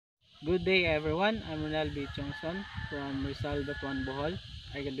Good day everyone, I'm Ronald B. Chongson from Rizal Batuan Bohol.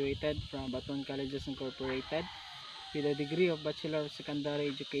 I graduated from Batuan Colleges Incorporated with a degree of Bachelor of Secondary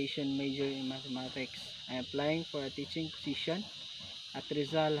Education major in Mathematics. I am applying for a teaching position at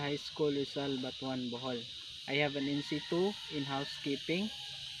Rizal High School, Rizal Batuan Bohol. I have an NC2 in housekeeping.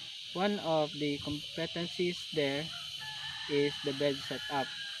 One of the competencies there is the bed setup,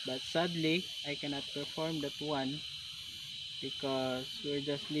 but sadly I cannot perform that one because we're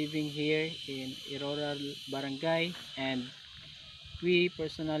just living here in a rural barangay and we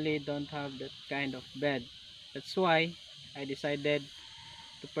personally don't have that kind of bed. That's why I decided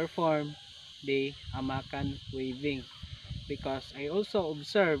to perform the Amakan weaving, because I also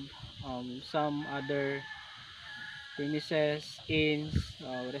observe some other premises, inns,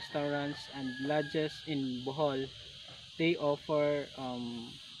 restaurants and lodges in Bohol. They offer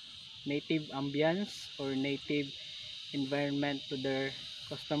native ambience or native environment to their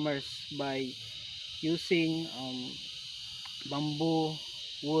customers by using bamboo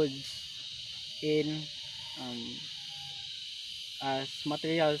woods in um, as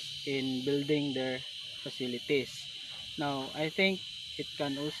materials in building their facilities. Now I think it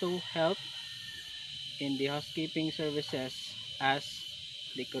can also help in the housekeeping services as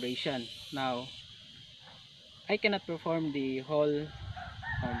decoration. Now I cannot perform the whole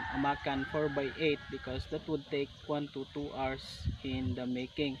Amakan 4x8 because that would take 1 to 2 hours in the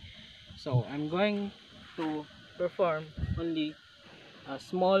making. So I'm going to perform only a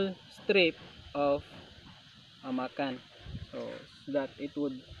small strip of Amakan, so that it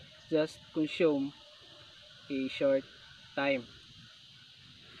would just consume a short time.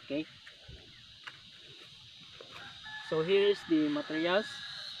 Okay, so here is the materials: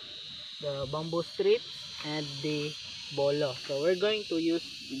 the bamboo strips and the bolo. So we're going to use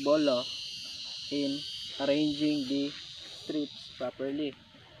the bolo in arranging the strips properly.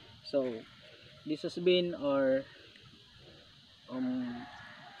 So this has been our um,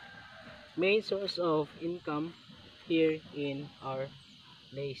 main source of income here in our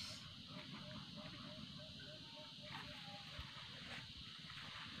place.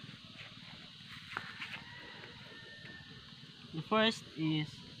 The first is,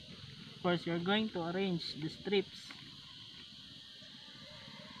 first you're going to arrange the strips